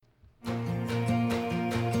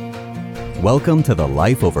Welcome to the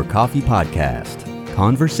Life Over Coffee podcast,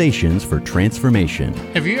 conversations for transformation.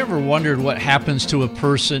 Have you ever wondered what happens to a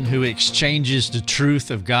person who exchanges the truth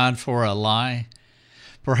of God for a lie?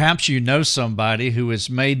 Perhaps you know somebody who has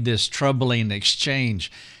made this troubling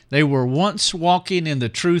exchange. They were once walking in the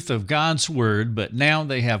truth of God's Word, but now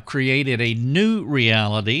they have created a new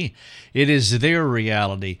reality. It is their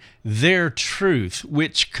reality, their truth,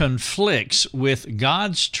 which conflicts with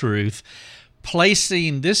God's truth,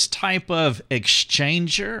 placing this type of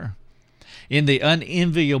exchanger in the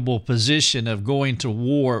unenviable position of going to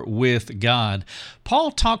war with God.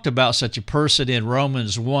 Paul talked about such a person in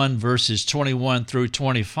Romans 1, verses 21 through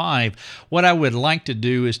 25. What I would like to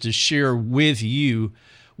do is to share with you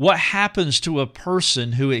what happens to a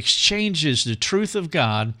person who exchanges the truth of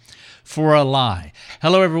God for a lie.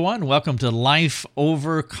 Hello, everyone. Welcome to Life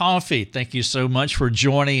Over Coffee. Thank you so much for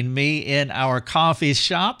joining me in our coffee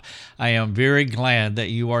shop. I am very glad that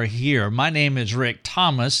you are here. My name is Rick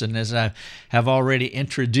Thomas, and as I have already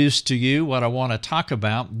introduced to you what I want to talk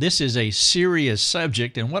about, this is a serious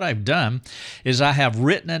subject, and what I've done is I have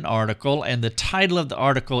written an article, and the title of the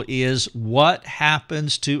article is What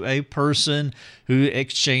Happens to a Person Who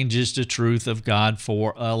Exchanges the Truth of God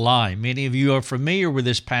for a Lie. Many of you are familiar with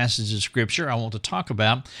this passage of Scripture. I want to talk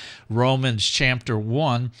about Romans chapter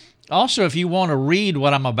 1. Also, if you want to read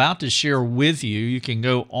what I'm about to share with you, you can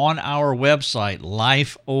go on our website,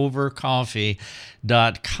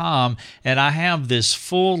 lifeovercoffee.com, and I have this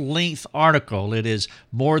full-length article. It is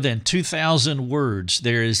more than 2,000 words.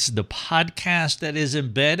 There is the podcast that is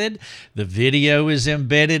embedded. The video is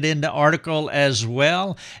embedded in the article as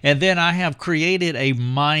well. And then I have created a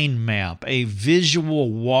mind map, a visual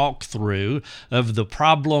walkthrough of the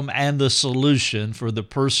problem and the solution for the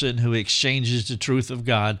person who exchanges the truth of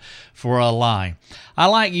God for a lie. I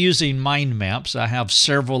like using mind maps. I have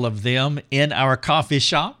several of them in our coffee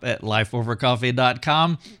shop at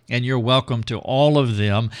lifeovercoffee.com, and you're welcome to all of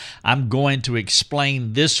them. I'm going to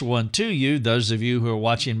explain this one to you. Those of you who are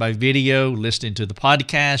watching by video, listening to the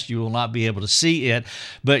podcast, you will not be able to see it,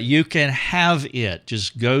 but you can have it.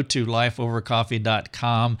 Just go to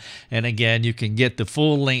lifeovercoffee.com, and again, you can get the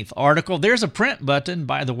full-length article. There's a print button,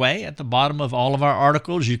 by the way, at the bottom of all of our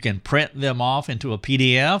articles. You can print them off into a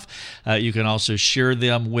PDF. You can also share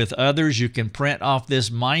them with others. You can print off this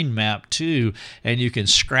mind map too, and you can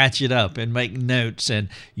scratch it up and make notes and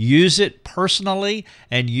use it personally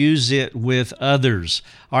and use it with others.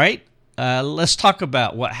 All right, let's talk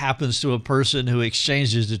about what happens to a person who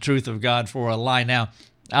exchanges the truth of God for a lie. Now,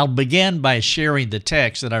 I'll begin by sharing the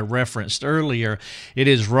text that I referenced earlier. It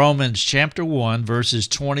is Romans chapter 1, verses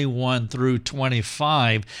 21 through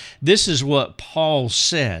 25. This is what Paul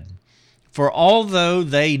said. For although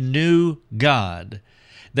they knew God,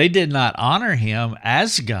 they did not honor him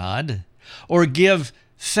as God or give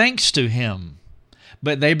thanks to him,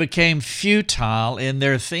 but they became futile in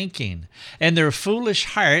their thinking, and their foolish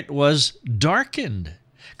heart was darkened.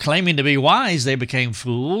 Claiming to be wise, they became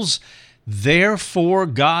fools. Therefore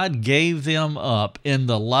God gave them up in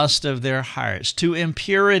the lust of their hearts to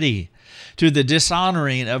impurity, to the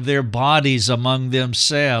dishonoring of their bodies among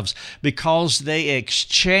themselves, because they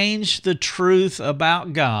exchanged the truth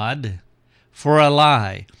about God for a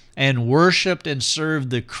lie, and worshiped and served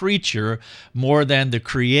the creature more than the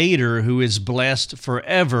Creator, who is blessed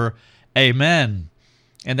forever. Amen.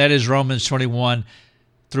 And that is Romans 21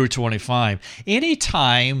 through 25. Any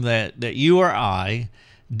time that you or I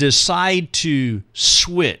decide to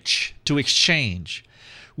switch, to exchange,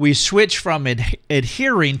 we switch from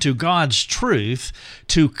adhering to God's truth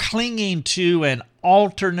to clinging to an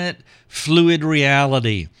alternate fluid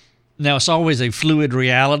reality. Now, it's always a fluid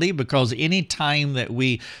reality because any time that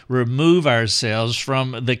we remove ourselves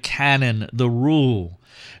from the canon, the rule,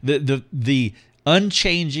 the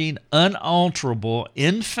unchanging, unalterable,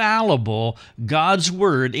 infallible God's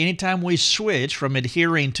Word, anytime we switch from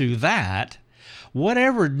adhering to that,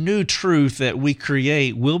 whatever new truth that we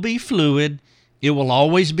create will be fluid. It will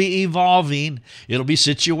always be evolving. It'll be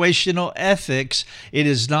situational ethics. It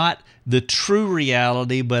is not the true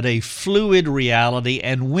reality, but a fluid reality.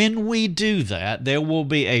 And when we do that, there will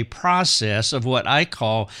be a process of what I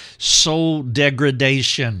call soul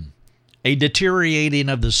degradation, a deteriorating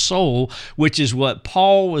of the soul, which is what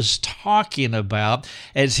Paul was talking about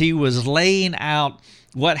as he was laying out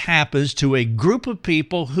what happens to a group of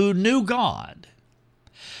people who knew God,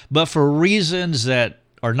 but for reasons that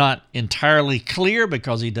are not entirely clear,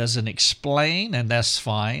 because he doesn't explain, and that's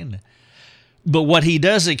fine. But what he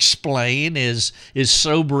does explain is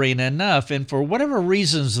sobering enough, and for whatever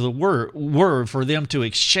reasons were for them to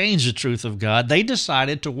exchange the truth of God, they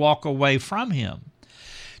decided to walk away from him,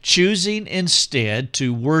 choosing instead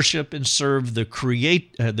to worship and serve the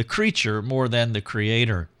creature more than the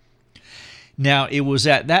Creator. Now, it was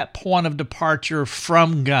at that point of departure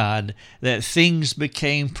from God that things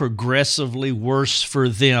became progressively worse for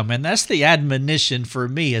them. And that's the admonition for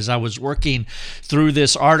me as I was working through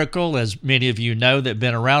this article. As many of you know that have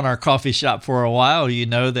been around our coffee shop for a while, you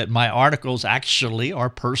know that my articles actually are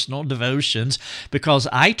personal devotions because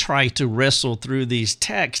I try to wrestle through these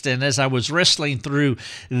texts. And as I was wrestling through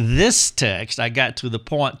this text, I got to the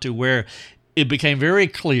point to where it became very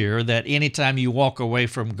clear that anytime you walk away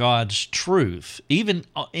from God's truth, even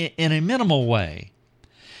in a minimal way,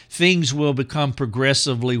 things will become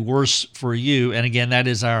progressively worse for you. And again, that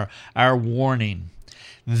is our warning.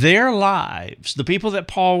 Their lives, the people that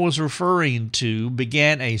Paul was referring to,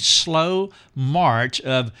 began a slow march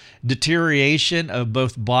of deterioration of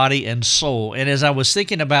both body and soul. And as I was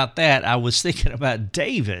thinking about that, I was thinking about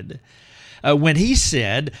David when he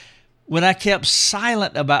said, "When I kept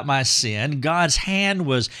silent about my sin, God's hand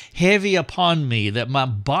was heavy upon me, that my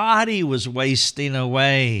body was wasting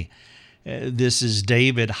away." This is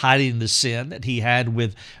David hiding the sin that he had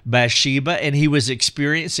with Bathsheba, and he was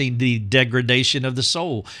experiencing the degradation of the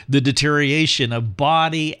soul, the deterioration of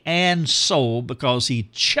body and soul, because he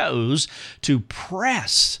chose to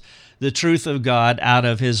press the truth of God out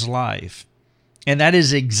of his life. And that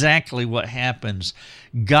is exactly what happens.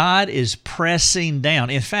 God is pressing down.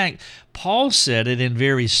 In fact, Paul said it in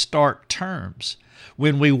very stark terms.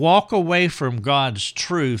 When we walk away from God's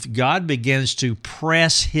truth, God begins to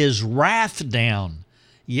press his wrath down.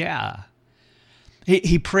 Yeah.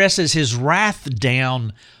 He presses his wrath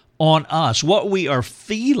down on us. What we are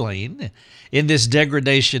feeling in this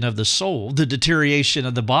degradation of the soul, the deterioration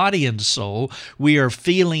of the body and soul, we are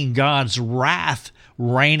feeling God's wrath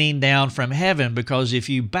raining down from heaven, because if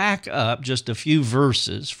you back up just a few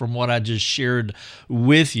verses from what I just shared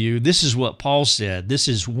with you, this is what Paul said. This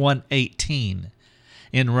is 1:18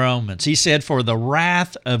 in Romans. He said, "For the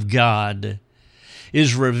wrath of God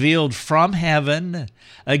is revealed from heaven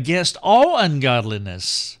against all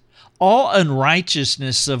ungodliness, all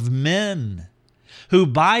unrighteousness of men, who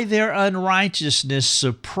by their unrighteousness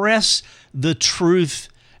suppress the truth,"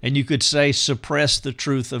 and you could say suppress the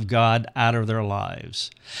truth of God out of their lives.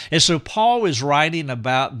 And so Paul is writing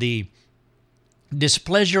about the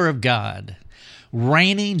displeasure of God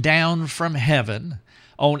raining down from heaven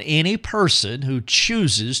on any person who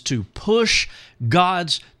chooses to push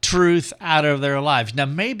God's truth out of their lives. Now,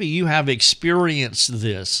 maybe you have experienced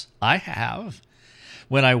this. I have.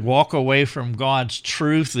 When I walk away from God's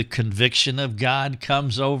truth, the conviction of God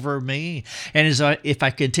comes over me. And if I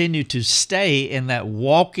continue to stay in that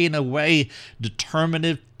walking away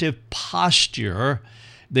determinative posture,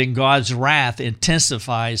 then God's wrath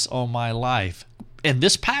intensifies on my life. In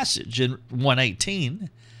this passage in 1:18,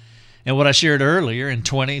 and what I shared earlier in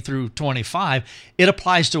 20 through 25, it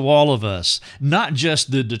applies to all of us, not just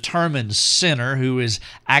the determined sinner who is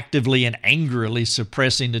actively and angrily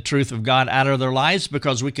suppressing the truth of God out of their lives,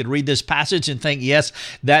 because we could read this passage and think, yes,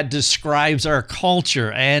 that describes our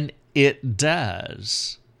culture, and it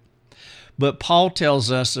does. But Paul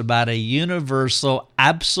tells us about a universal,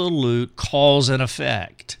 absolute cause and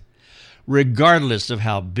effect, regardless of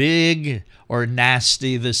how big or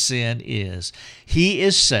nasty the sin is. He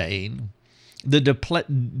is saying the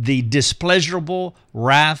displeasurable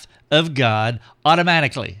wrath of God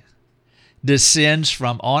automatically descends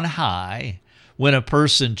from on high when a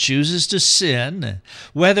person chooses to sin,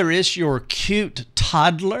 whether it's your cute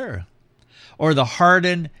toddler or the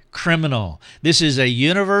hardened criminal. This is a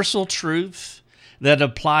universal truth that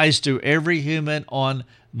applies to every human on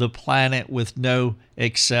the planet with no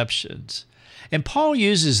exceptions. And Paul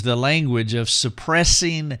uses the language of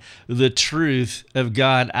suppressing the truth of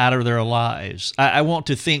God out of their lives. I want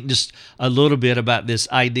to think just a little bit about this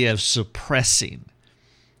idea of suppressing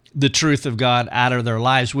the truth of God out of their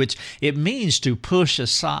lives, which it means to push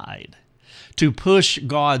aside, to push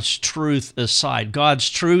God's truth aside. God's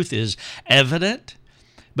truth is evident,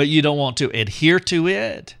 but you don't want to adhere to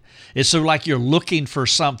it. It's so like you're looking for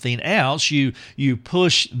something else. You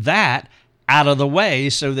push that out of the way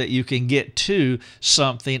so that you can get to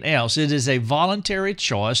something else. It is a voluntary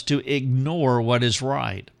choice to ignore what is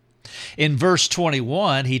right. In verse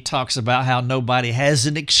 21, he talks about how nobody has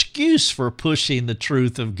an excuse for pushing the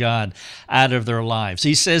truth of God out of their lives.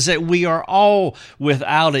 He says that we are all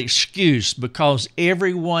without excuse because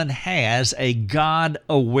everyone has a God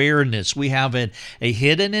awareness. We have a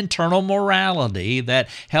hidden internal morality that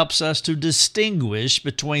helps us to distinguish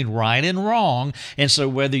between right and wrong. And so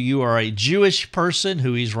whether you are a Jewish person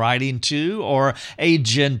who he's writing to or a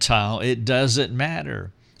Gentile, it doesn't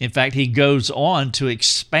matter. In fact, he goes on to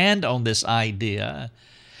expand on this idea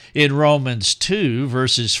in Romans 2,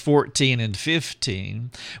 verses 14 and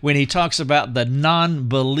 15, when he talks about the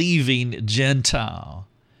non-believing Gentile.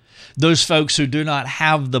 Those folks who do not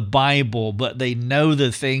have the Bible, but they know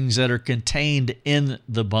the things that are contained in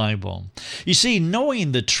the Bible. You see,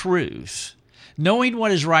 knowing the truth, knowing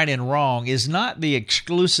what is right and wrong, is not the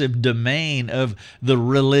exclusive domain of the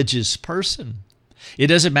religious person. It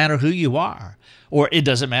doesn't matter who you are, or it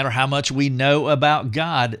doesn't matter how much we know about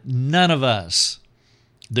God. None of us,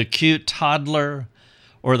 the cute toddler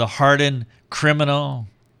or the hardened criminal,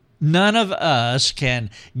 none of us can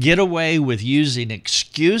get away with using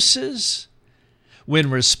excuses when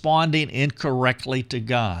responding incorrectly to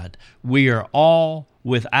God. We are all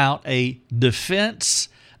without a defense.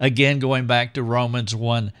 Again, going back to Romans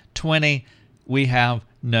 1:20, we have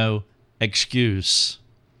no excuse.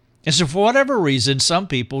 And so for whatever reason, some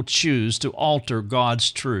people choose to alter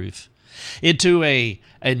God's truth into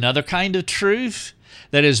another kind of truth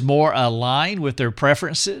that is more aligned with their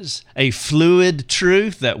preferences, a fluid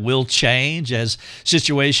truth that will change as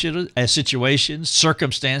situations,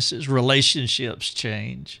 circumstances, relationships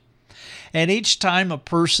change. And each time a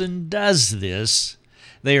person does this,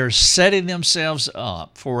 they are setting themselves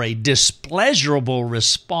up for a displeasurable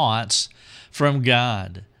response from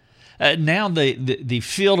God. Now the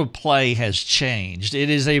field of play has changed. It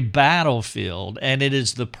is a battlefield, and it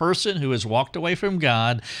is the person who has walked away from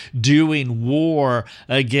God doing war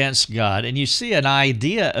against God. And you see an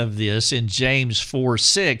idea of this in James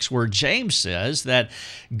 4:6, where James says that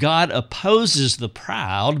God opposes the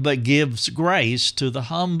proud but gives grace to the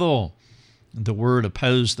humble. The word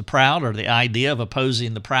oppose the proud, or the idea of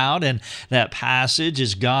opposing the proud, and that passage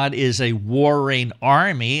is God is a warring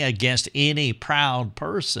army against any proud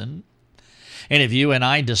person. And if you and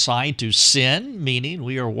I decide to sin, meaning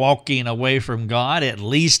we are walking away from God, at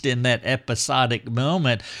least in that episodic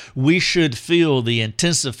moment, we should feel the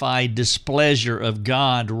intensified displeasure of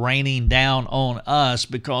God raining down on us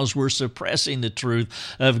because we're suppressing the truth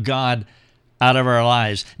of God out of our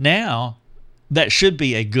lives. Now, that should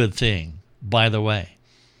be a good thing, by the way.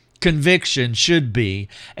 Conviction should be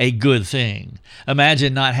a good thing.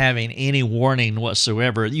 Imagine not having any warning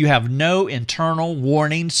whatsoever. You have no internal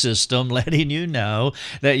warning system letting you know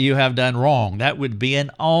that you have done wrong. That would be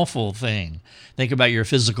an awful thing. Think about your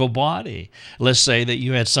physical body. Let's say that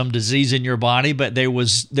you had some disease in your body, but there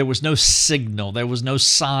was no signal, there was no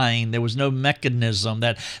sign, there was no mechanism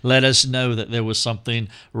that let us know that there was something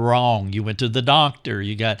wrong. You went to the doctor,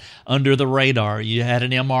 you got under the radar, you had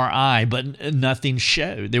an MRI, but nothing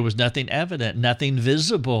showed. There was nothing evident, nothing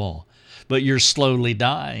visible, but you're slowly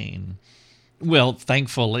dying. Well,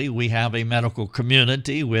 thankfully, we have a medical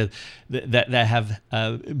community that have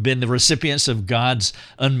been the recipients of God's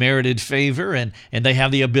unmerited favor, and they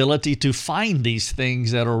have the ability to find these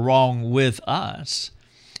things that are wrong with us.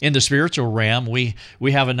 In the spiritual realm, we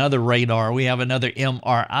have another radar, we have another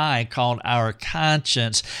MRI called our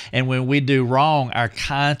conscience, and when we do wrong, our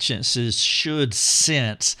consciences should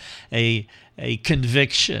sense a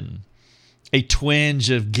conviction, a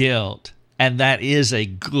twinge of guilt. And that is a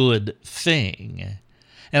good thing.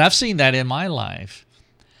 And I've seen that in my life.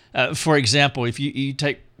 For example, if you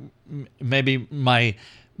take maybe my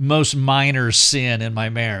most minor sin in my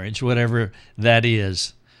marriage, whatever that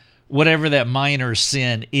is, whatever that minor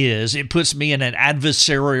sin is, it puts me in an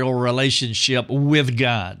adversarial relationship with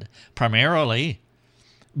God, primarily,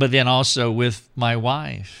 but then also with my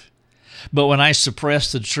wife. But when I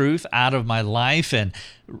suppress the truth out of my life and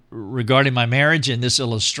regarding my marriage in this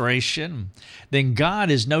illustration, then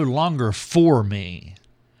God is no longer for me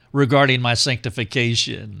regarding my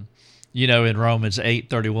sanctification. You know, in Romans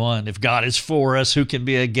 8:31, if God is for us, who can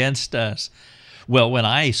be against us? Well, when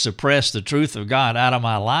I suppress the truth of God out of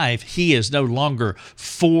my life, He is no longer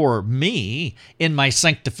for me in my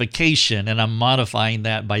sanctification. And I'm modifying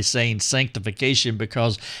that by saying sanctification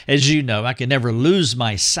because, as you know, I can never lose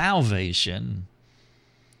my salvation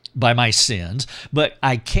by my sins, but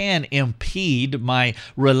I can impede my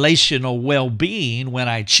relational well-being when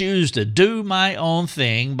I choose to do my own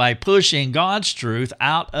thing by pushing God's truth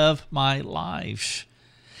out of my life.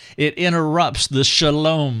 It interrupts the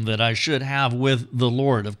shalom that I should have with the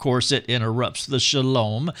Lord. Of course, it interrupts the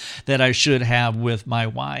shalom that I should have with my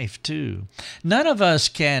wife, too. None of us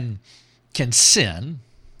can sin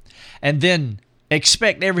and then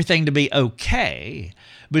expect everything to be okay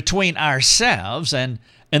between ourselves and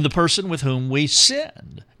the person with whom we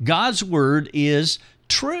sinned. God's word is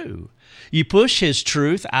true. You push His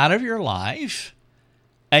truth out of your life,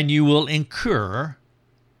 and you will incur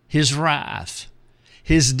His wrath,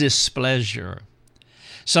 His displeasure.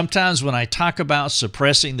 Sometimes when I talk about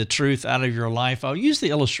suppressing the truth out of your life, I'll use the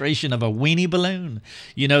illustration of a weenie balloon.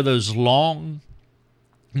 You know, those long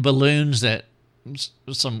balloons that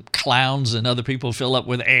some clowns and other people fill up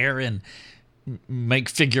with air and make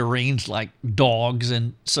figurines like dogs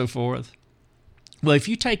and so forth. Well, if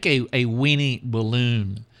you take a weenie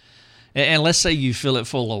balloon, and let's say you fill it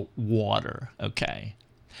full of water, okay,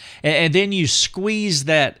 and then you squeeze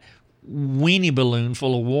that weenie balloon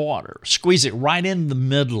full of water, squeeze it right in the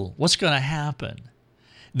middle, what's going to happen?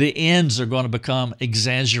 The ends are going to become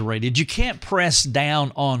exaggerated. You can't press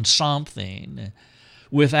down on something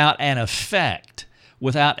without an effect,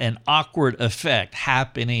 without an awkward effect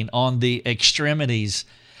happening on the extremities.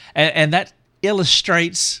 And that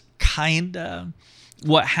illustrates kind of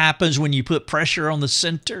what happens when you put pressure on the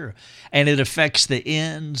center and it affects the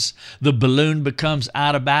ends. The balloon becomes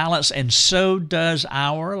out of balance, and so does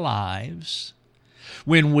our lives.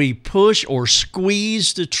 When we push or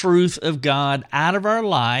squeeze the truth of God out of our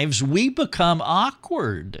lives, we become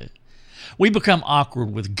awkward. We become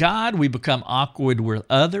awkward with God. We become awkward with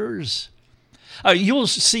others. You'll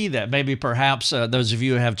see that maybe perhaps those of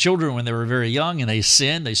you who have children when they were very young and they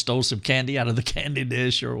sinned, they stole some candy out of the candy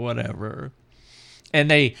dish or whatever. And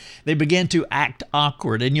they begin to act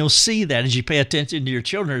awkward. And you'll see that as you pay attention to your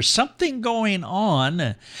children. There's something going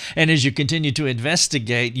on. And as you continue to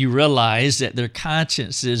investigate, you realize that their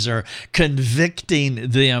consciences are convicting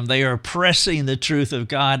them. They are pressing the truth of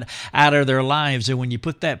God out of their lives. And when you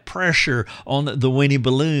put that pressure on the weenie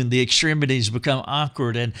balloon, the extremities become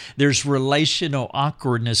awkward. And there's relational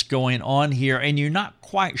awkwardness going on here. And you're not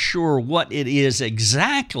quite sure what it is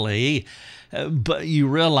exactly, but you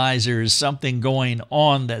realize there is something going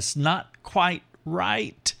on that's not quite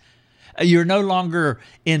right. You're no longer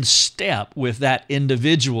in step with that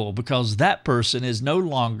individual because that person is no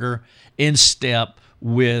longer in step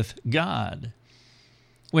with God.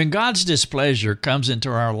 When God's displeasure comes into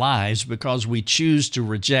our lives because we choose to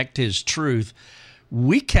reject His truth,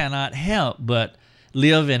 we cannot help but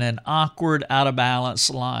live in an awkward, out of balance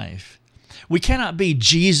life. We cannot be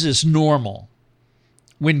Jesus normal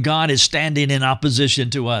when God is standing in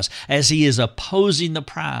opposition to us, as He is opposing the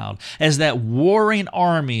proud, as that warring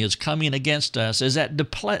army is coming against us, as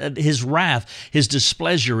that His wrath, His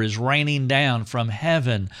displeasure is raining down from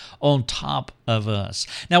heaven on top of us.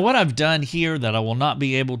 Now, what I've done here that I will not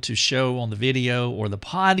be able to show on the video or the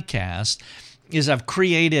podcast is I've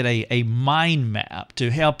created a mind map to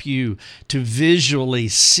help you to visually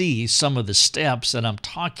see some of the steps that I'm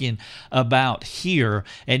talking about here.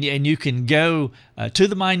 And you can go to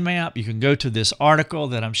the mind map, you can go to this article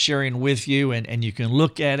that I'm sharing with you, and you can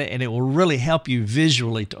look at it, and it will really help you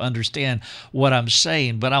visually to understand what I'm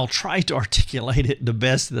saying. But I'll try to articulate it the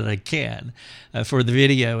best that I can for the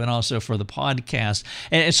video and also for the podcast.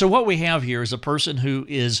 And so what we have here is a person who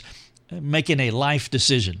is making a life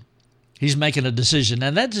decision. He's making a decision,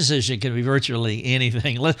 and that decision can be virtually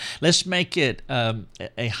anything. Let's make it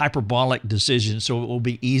a hyperbolic decision so it will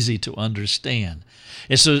be easy to understand.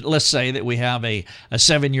 And so let's say that we have a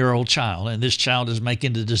 7-year-old child, and this child is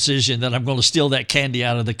making the decision that I'm going to steal that candy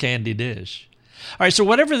out of the candy dish. All right, so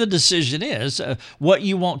whatever the decision is, what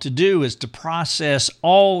you want to do is to process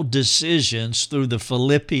all decisions through the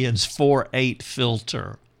Philippians 4:8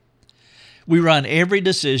 filter. We run every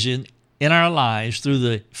decision in our lives through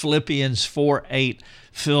the Philippians 4:8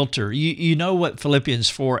 filter. You know what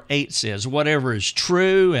Philippians 4:8 says. Whatever is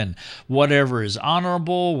true and whatever is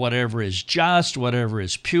honorable, whatever is just, whatever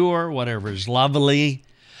is pure, whatever is lovely,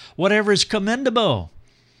 whatever is commendable.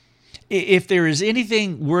 If there is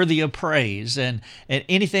anything worthy of praise and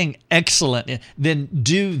anything excellent, then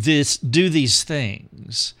do these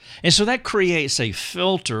things. And so that creates a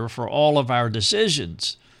filter for all of our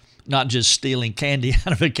decisions. Not just stealing candy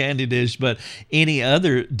out of a candy dish, but any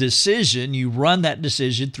other decision, you run that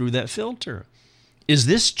decision through that filter. Is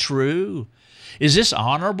this true? Is this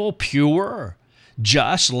honorable, pure,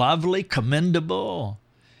 just, lovely, commendable?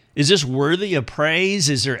 Is this worthy of praise?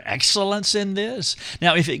 Is there excellence in this?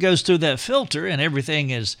 Now, if it goes through that filter and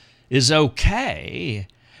everything is okay,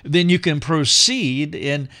 then you can proceed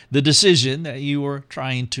in the decision that you are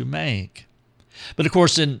trying to make. But of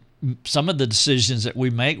course, in some of the decisions that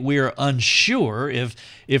we make, we are unsure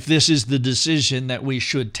if this is the decision that we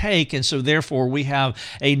should take, and so therefore we have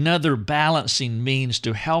another balancing means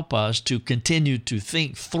to help us to continue to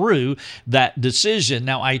think through that decision.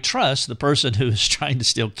 Now, I trust the person who is trying to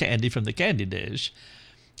steal candy from the candy dish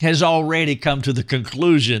has already come to the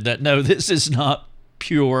conclusion that, no, this is not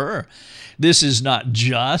pure, this is not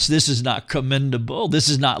just, this is not commendable, this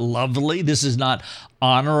is not lovely, this is not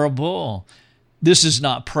honorable. This is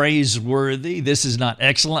not praiseworthy. This is not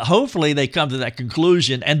excellent. Hopefully they come to that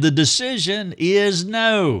conclusion, and the decision is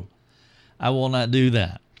no. I will not do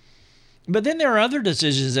that. But then there are other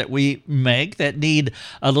decisions that we make that need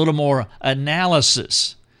a little more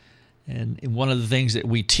analysis. And one of the things that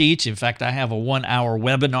we teach, in fact, I have a 1-hour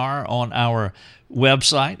webinar on our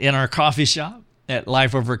website in our coffee shop at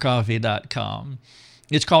lifeovercoffee.com.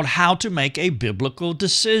 It's called How to Make a Biblical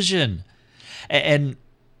Decision. And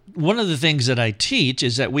one of the things that I teach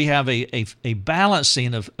is that we have a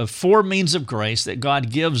balancing of 4 means of grace that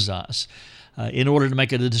God gives us in order to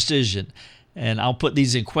make a decision. And I'll put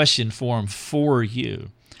these in question form for you.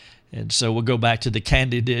 And so we'll go back to the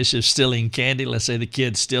candy dish of stealing candy. Let's say the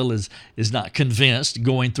kid still is not convinced,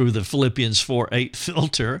 going through the Philippians 4:8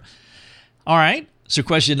 filter. All right, so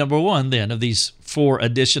question number 1 then of these 4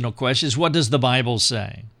 additional questions, what does the Bible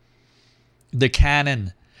say? The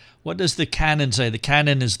canon. What does the canon say? The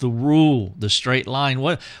canon is the rule, the straight line.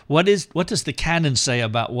 What does the canon say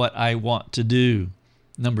about what I want to do?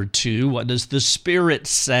 Number 2, what does the Spirit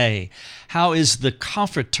say? How is the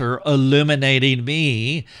Comforter illuminating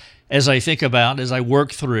me as I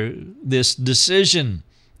work through this decision?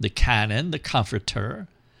 The canon, the Comforter.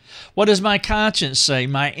 What does my conscience say,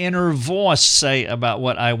 my inner voice say about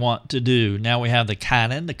what I want to do? Now we have the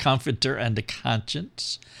canon, the Comforter, and the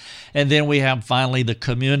conscience. And then we have finally the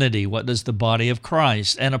community. What does the body of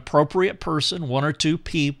Christ, an appropriate person, 1 or 2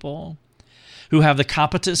 people, who have the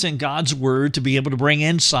competence in God's Word to be able to bring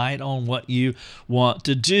insight on what you want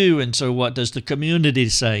to do. And so what does the community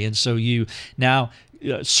say? And so you now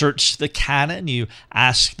search the canon, you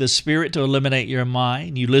ask the Spirit to illuminate your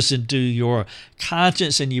mind, you listen to your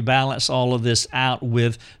conscience, and you balance all of this out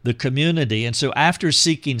with the community. And so after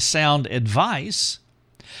seeking sound advice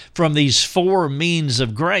from these 4 means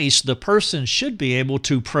of grace, the person should be able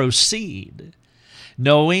to proceed,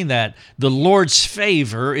 knowing that the Lord's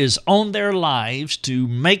favor is on their lives to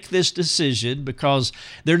make this decision because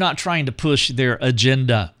they're not trying to push their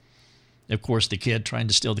agenda. Of course, the kid trying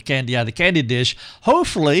to steal the candy out of the candy dish,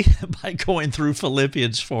 hopefully by going through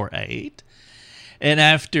Philippians 4:8. And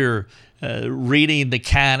after reading the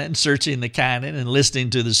canon, searching the canon, and listening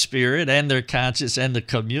to the Spirit and their conscience and the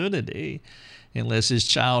community, unless his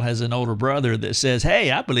child has an older brother that says, hey,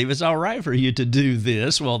 I believe it's all right for you to do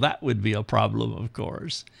this. Well, that would be a problem, of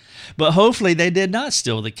course. But hopefully they did not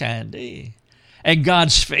steal the candy. And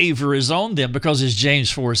God's favor is on them because, as James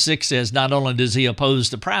 4:6 says, not only does he oppose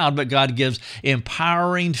the proud, but God gives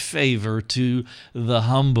empowering favor to the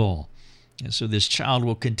humble. And so this child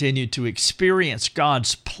will continue to experience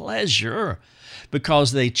God's pleasure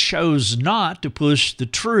because they chose not to push the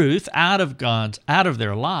truth out of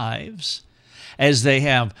their lives, as they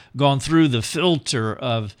have gone through the filter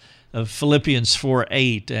of Philippians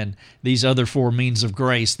 4:8 and these other 4 means of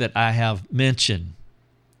grace that I have mentioned.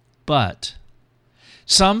 But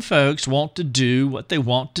some folks want to do what they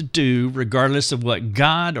want to do regardless of what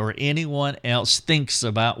God or anyone else thinks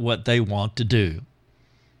about what they want to do.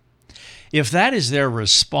 If that is their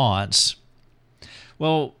response,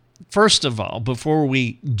 well, first of all, before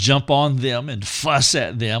we jump on them and fuss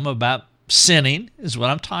at them about sinning, is what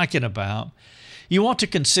I'm talking about, you want to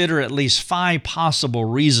consider at least 5 possible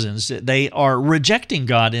reasons that they are rejecting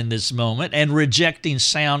God in this moment and rejecting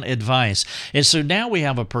sound advice. And so now we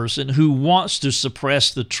have a person who wants to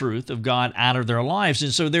suppress the truth of God out of their lives.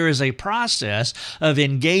 And so there is a process of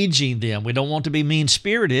engaging them. We don't want to be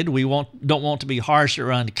mean-spirited. We don't want to be harsh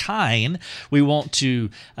or unkind. We want to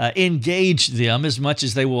engage them as much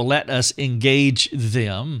as they will let us engage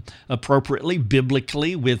them appropriately,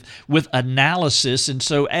 biblically, with analysis. And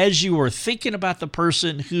so as you are thinking about the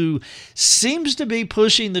person who seems to be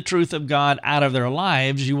pushing the truth of God out of their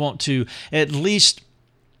lives, you want to at least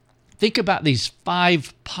think about these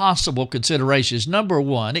 5 possible considerations. Number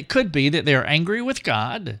 1, it could be that they're angry with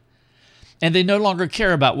God and they no longer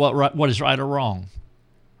care about what is right or wrong.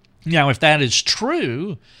 Now, if that is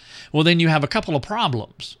true, well, then you have a couple of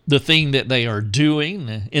problems. The thing that they are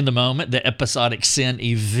doing in the moment, the episodic sin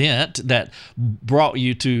event that brought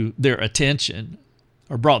you to their attention,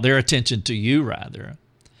 or brought their attention to you, rather.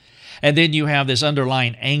 And then you have this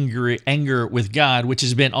underlying anger with God, which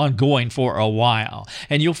has been ongoing for a while.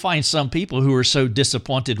 And you'll find some people who are so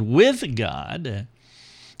disappointed with God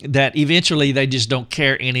that eventually they just don't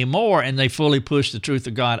care anymore and they fully push the truth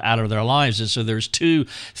of God out of their lives. And so there's 2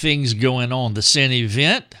 things going on: the sin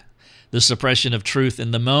event, the suppression of truth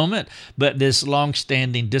in the moment, but this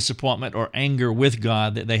long-standing disappointment or anger with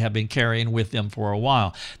God that they have been carrying with them for a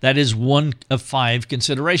while. That is 1 of 5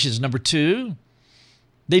 considerations. Number 2,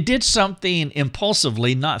 they did something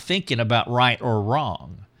impulsively, not thinking about right or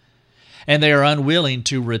wrong. and they are unwilling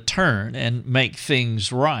to return and make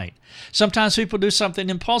things right. Sometimes people do something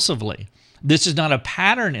impulsively. This is not a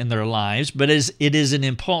pattern in their lives, but it is an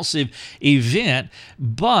impulsive event.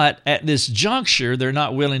 But at this juncture, they're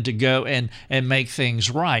not willing to go and make things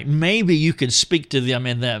right. Maybe you can speak to them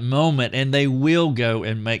in that moment, and they will go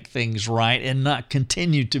and make things right and not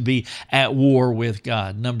continue to be at war with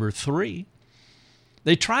God. Number 3,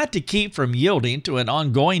 they tried to keep from yielding to an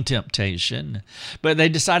ongoing temptation, but they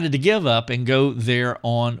decided to give up and go their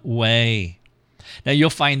own way. Now, you'll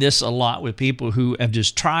find this a lot with people who have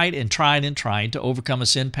just tried and tried and tried to overcome a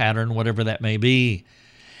sin pattern, whatever that may be.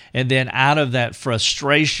 And then out of that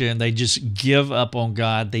frustration, they just give up on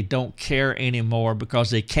God. They don't care anymore because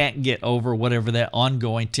they can't get over whatever that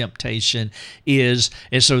ongoing temptation is.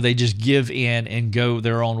 And so they just give in and go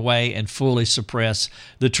their own way and fully suppress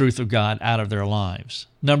the truth of God out of their lives.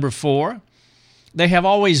 Number 4, they have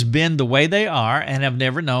always been the way they are and have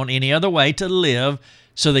never known any other way to live,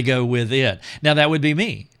 so they go with it. Now, that would be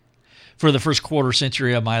me. For the first quarter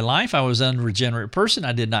century of my life, I was an unregenerate person.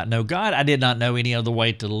 I did not know God. I did not know any other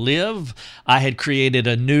way to live. I had created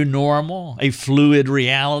a new normal, a fluid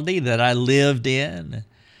reality that I lived in.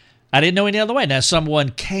 I didn't know any other way. Now, someone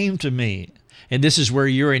came to me, and this is where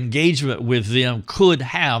your engagement with them could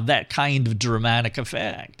have that kind of dramatic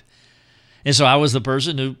effect. And so I was the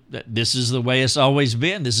person who, this is the way it's always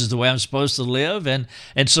been. This is the way I'm supposed to live. And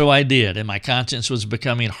so I did. And my conscience was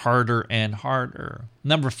becoming harder and harder.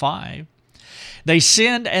 Number 5, they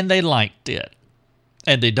sinned and they liked it.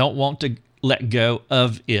 And they don't want to let go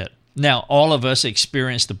of it. Now, all of us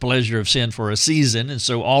experience the pleasure of sin for a season. And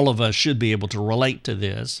so all of us should be able to relate to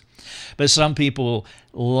this. But some people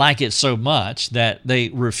like it so much that they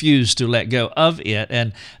refuse to let go of it.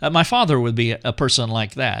 And my father would be a person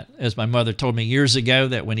like that. As my mother told me years ago,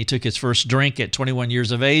 that when he took his first drink at 21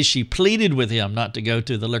 years of age, she pleaded with him not to go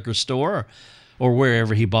to the liquor store or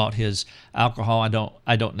wherever he bought his alcohol.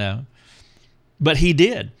 I don't know. But he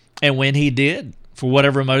did. And when he did, for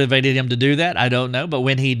whatever motivated him to do that, I don't know. But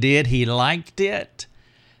when he did, he liked it.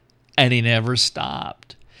 And he never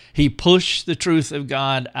stopped. He pushed the truth of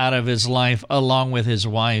God out of his life along with his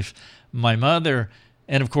wife, my mother.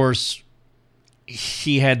 And of course,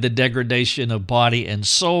 he had the degradation of body and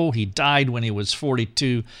soul. He died when he was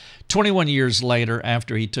 42, 21 years later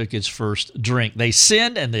after he took his first drink. They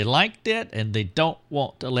sinned and they liked it and they don't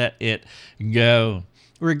want to let it go.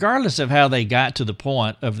 Regardless of how they got to the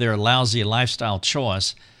point of their lousy lifestyle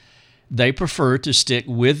choice, they prefer to stick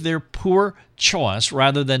with their poor choice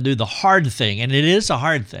rather than do the hard thing, and it is a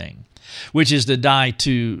hard thing, which is to die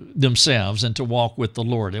to themselves and to walk with the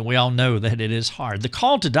Lord. And we all know that it is hard. The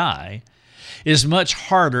call to die is much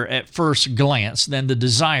harder at first glance than the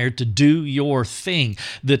desire to do your thing.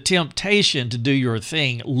 The temptation to do your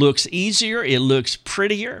thing looks easier. It looks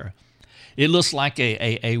prettier. It looks like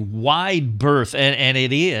a wide berth, and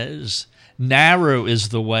it is. Narrow is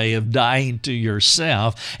the way of dying to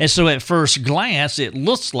yourself. And so at first glance, it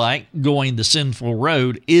looks like going the sinful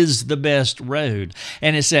road is the best road.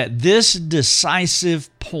 And it's at this decisive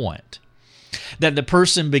point that the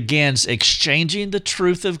person begins exchanging the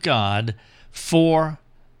truth of God for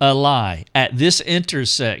a lie. At this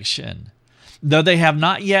intersection, though they have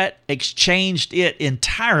not yet exchanged it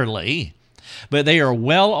entirely, but they are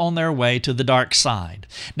well on their way to the dark side.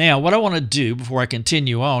 Now, what I want to do before I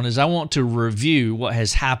continue on is I want to review what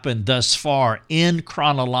has happened thus far in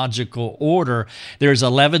chronological order. There's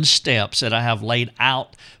 11 steps that I have laid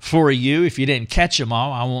out for you. If you didn't catch them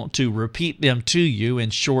all, I want to repeat them to you in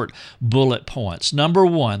short bullet points. Number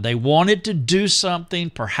 1, they wanted to do something.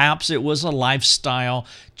 Perhaps it was a lifestyle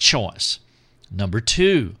choice. Number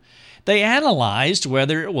 2, they analyzed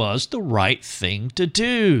whether it was the right thing to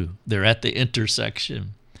do. They're at the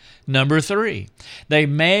intersection. Number 3, they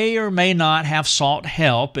may or may not have sought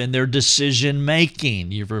help in their decision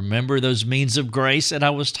making. You remember those means of grace that I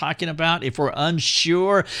was talking about? If we're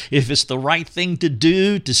unsure if it's the right thing to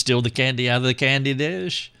do to steal the candy out of the candy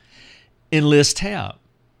dish, enlist help.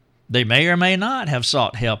 They may or may not have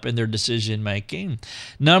sought help in their decision making.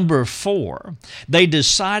 Number 4, they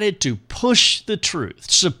decided to push the truth,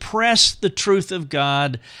 suppress the truth of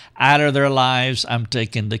God out of their lives. I'm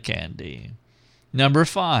taking the candy. Number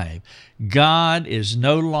 5, God is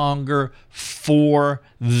no longer for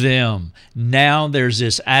them. Now there's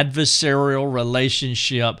this adversarial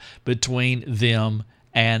relationship between them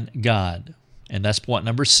and God. And that's point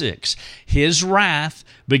number 6. His wrath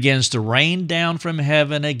begins to rain down from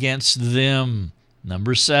heaven against them.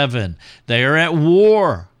 Number 7, they are at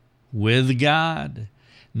war with God.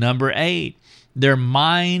 Number 8, Their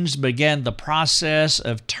minds began the process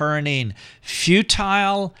of turning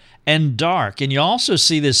futile and dark. And you also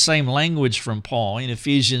see this same language from Paul in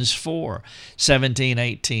Ephesians 4:17,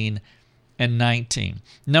 18, and 19.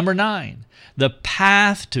 Number 9, the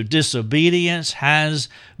path to disobedience has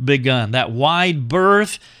begun. That wide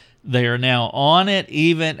berth, they are now on it,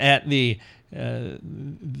 even at the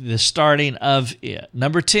starting of it.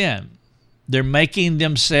 Number 10, they're making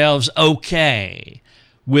themselves okay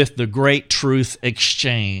with the great truth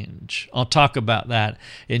exchange. I'll talk about that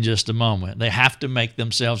in just a moment. They have to make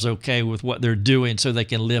themselves okay with what they're doing so they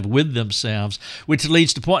can live with themselves, which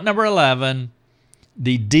leads to point number 11,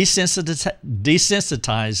 the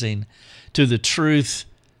desensitizing to the truth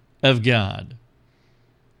of God.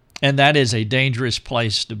 And that is a dangerous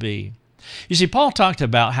place to be. You see, Paul talked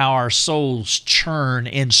about how our souls churn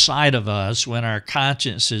inside of us when our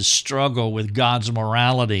consciences struggle with God's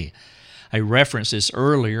morality. I referenced this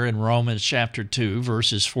earlier in Romans chapter 2,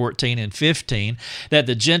 verses 14 and 15, that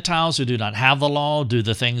the Gentiles who do not have the law do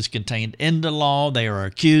the things contained in the law. They are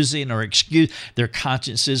accusing or their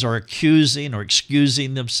consciences are accusing or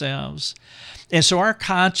excusing themselves. And so our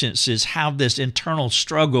consciences have this internal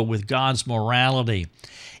struggle with God's morality.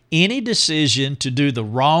 Any decision to do the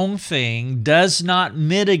wrong thing does not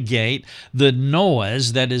mitigate the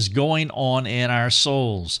noise that is going on in our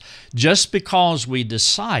souls. Just because we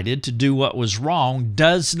decided to do what was wrong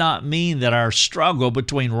does not mean that our struggle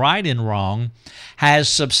between right and wrong has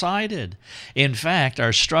subsided. In fact,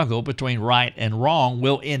 our struggle between right and wrong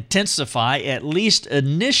will intensify, at least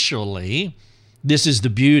initially. This is the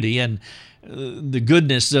beauty and the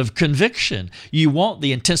goodness of conviction. You want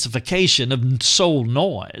the intensification of soul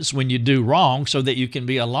noise when you do wrong so that you can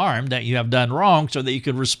be alarmed that you have done wrong so that you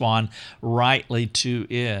can respond rightly to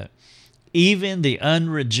it. Even the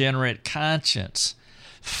unregenerate conscience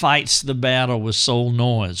fights the battle with soul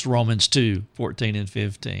noise, Romans 2:14 and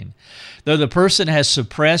 15. Though the person has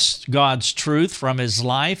suppressed God's truth from his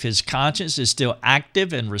life, his conscience is still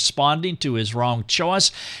active and responding to his wrong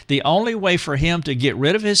choice. The only way for him to get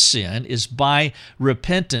rid of his sin is by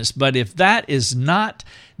repentance. But if that is not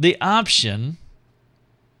the option,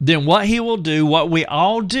 then what he will do, what we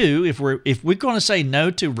all do, if we're going to say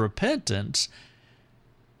no to repentance,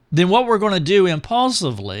 then what we're going to do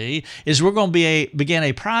impulsively is we're going to begin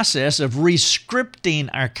a process of rescripting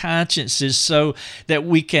our consciences so that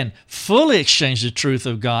we can fully exchange the truth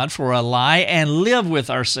of God for a lie and live with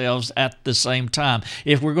ourselves at the same time.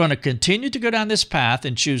 If we're going to continue to go down this path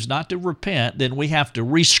and choose not to repent, then we have to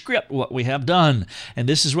rescript what we have done. And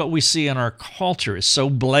this is what we see in our culture. It's so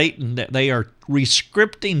blatant that they are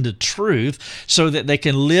rescripting the truth so that they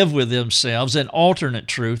can live with themselves an alternate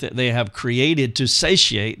truth that they have created to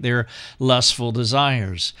satiate their lustful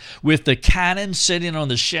desires. With the canon sitting on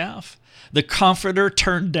the shelf, the comforter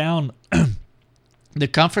turned down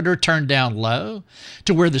low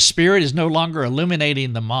to where the Spirit is no longer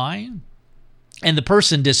illuminating the mind, and the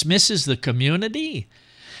person dismisses the community,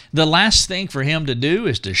 the last thing for him to do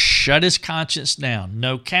is to shut his conscience down.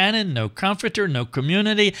 No canon, no comforter, no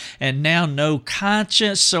community, and now no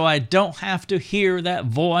conscience, so I don't have to hear that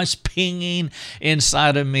voice pinging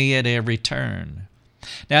inside of me at every turn.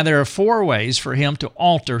 Now, there are 4 ways for him to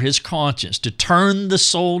alter his conscience, to turn the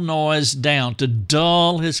soul noise down, to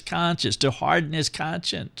dull his conscience, to harden his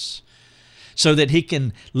conscience, so that he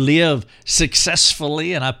can live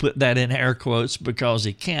successfully, and I put that in air quotes because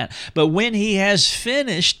he can't. But when he has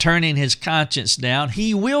finished turning his conscience down,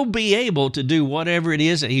 he will be able to do whatever it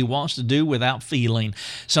is that he wants to do without feeling.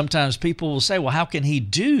 Sometimes people will say, well, how can he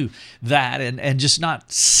do that and just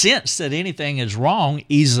not sense that anything is wrong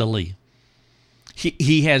easily?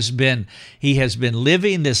 He has been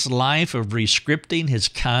living this life of rescripting his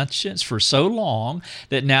conscience for so long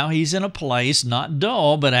that now he's in a place not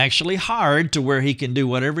dull but actually hard to where he can do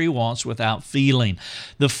whatever he wants without feeling.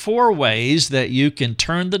 The 4 ways that you can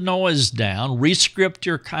turn the noise down, rescript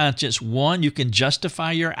your conscience. 1, you can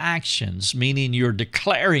justify your actions, meaning you're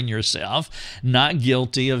declaring yourself not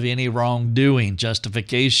guilty of any wrongdoing,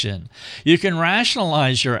 justification. You can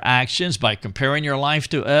rationalize your actions by comparing your life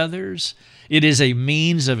to others. It is a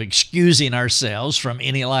means of excusing ourselves from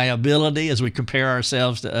any liability as we compare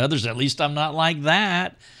ourselves to others. At least I'm not like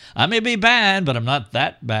that. I may be bad, but I'm not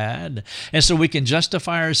that bad. And so we can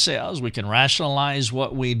justify ourselves. We can rationalize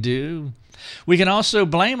what we do. We can also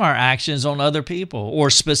blame our actions on other people or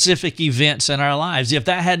specific events in our lives. If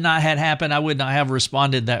that had not had happened, I would not have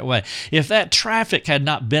responded that way. If that traffic had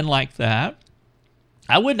not been like that,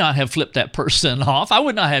 I would not have flipped that person off. I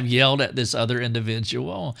would not have yelled at this other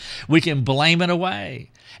individual. We can blame it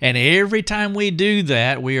away. And every time we do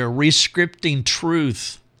that, we are rescripting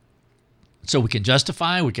truth. So we can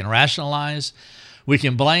justify, we can rationalize, we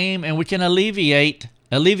can blame, and we can alleviate.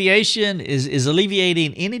 Alleviation is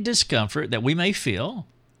alleviating any discomfort that we may feel,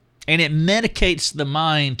 and it medicates the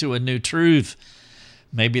mind to a new truth.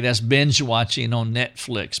 Maybe that's binge watching on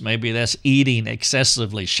Netflix. Maybe that's eating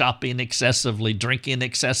excessively, shopping excessively, drinking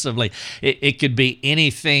excessively. It could be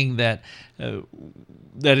anything that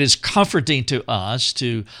is comforting to us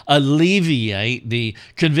to alleviate the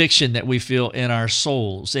conviction that we feel in our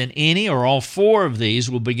souls. And any or all four of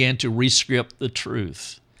these will begin to rescript the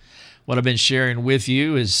truth. What I've been sharing with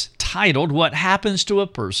you is titled, What Happens to a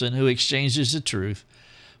Person Who Exchanges the Truth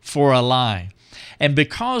for a Lie. And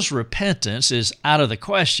because repentance is out of the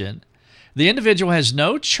question, the individual has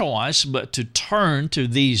no choice but to turn to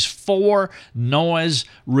these four noise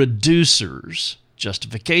reducers: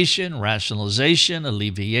 justification, rationalization,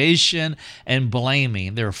 alleviation, and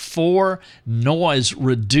blaming. There are four noise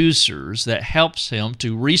reducers that helps him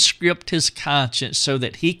to rescript his conscience so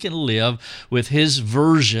that he can live with his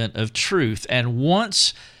version of truth. And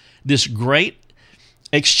once this great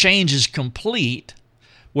exchange is complete,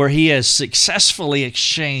 where he has successfully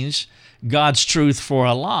exchanged God's truth for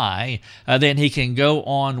a lie, then he can go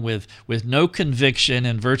on with no conviction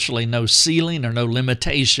and virtually no ceiling or no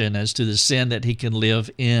limitation as to the sin that he can live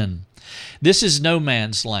in. This is no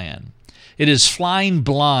man's land. It is flying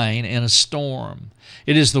blind in a storm.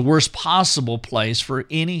 It is the worst possible place for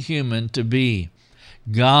any human to be.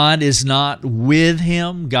 God is not with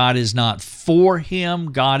him. God is not for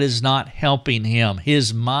him. God is not helping him.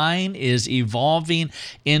 His mind is evolving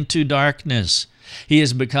into darkness. He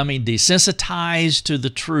is becoming desensitized to the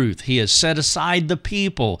truth. He has set aside the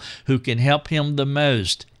people who can help him the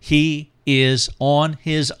most. He is on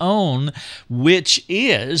his own, which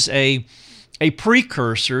is a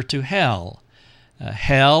precursor to hell.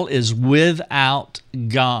 Hell is without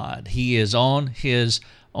God. He is on his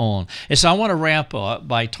own. And so I want to wrap up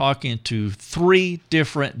by talking to three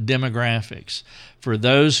different demographics. For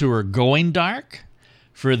those who are going dark,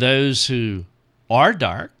 for those who are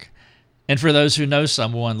dark, and for those who know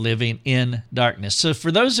someone living in darkness. So for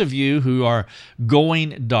those of you who are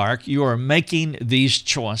going dark, you are making these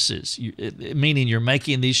choices, meaning you're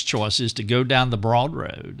making these choices to go down the broad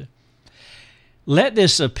road. Let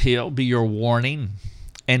this appeal be your warning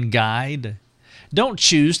and guide. Don't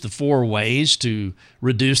choose the four ways to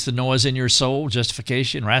reduce the noise in your soul: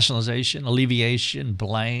 justification, rationalization, alleviation,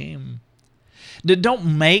 blame. Don't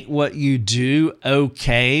make what you do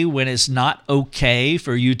okay when it's not okay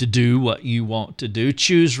for you to do what you want to do.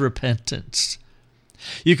 Choose repentance.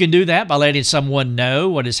 You can do that by letting someone know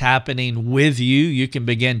what is happening with you. You can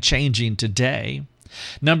begin changing today.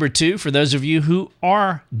 Number two, for those of you who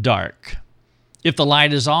are dark, if the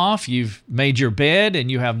light is off, you've made your bed, and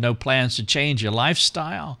you have no plans to change your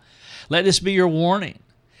lifestyle, let this be your warning.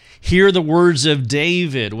 Hear the words of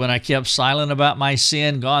David: when I kept silent about my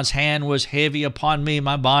sin, God's hand was heavy upon me.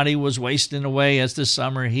 My body was wasting away as the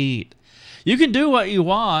summer heat. You can do what you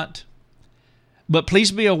want, but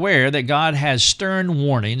please be aware that God has stern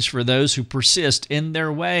warnings for those who persist in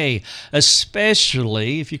their way,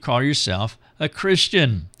 especially if you call yourself a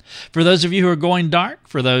Christian. For those of you who are going dark,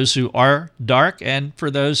 for those who are dark, and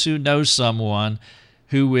for those who know someone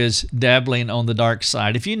who is dabbling on the dark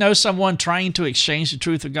side. If you know someone trying to exchange the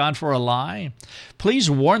truth of God for a lie, please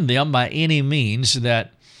warn them by any means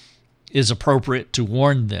that is appropriate to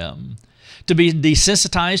warn them. To be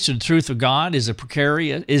desensitized to the truth of God is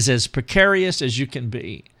as precarious as you can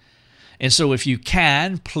be. And so if you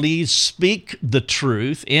can, please speak the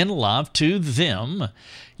truth in love to them.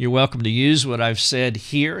 You're welcome to use what I've said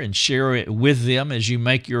here and share it with them as you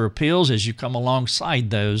make your appeals, as you come alongside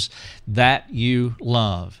those that you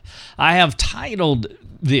love. I have titled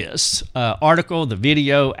this article, the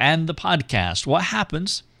video, and the podcast, What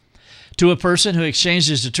Happens to a Person Who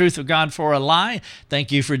Exchanges the Truth of God for a Lie.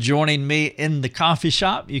 Thank you for joining me in the coffee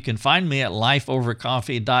shop. You can find me at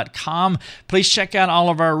lifeovercoffee.com. Please check out all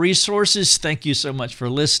of our resources. Thank you so much for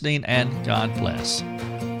listening, and God bless.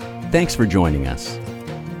 Thanks for joining us.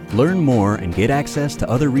 Learn more and get access to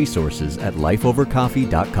other resources at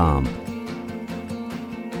lifeovercoffee.com.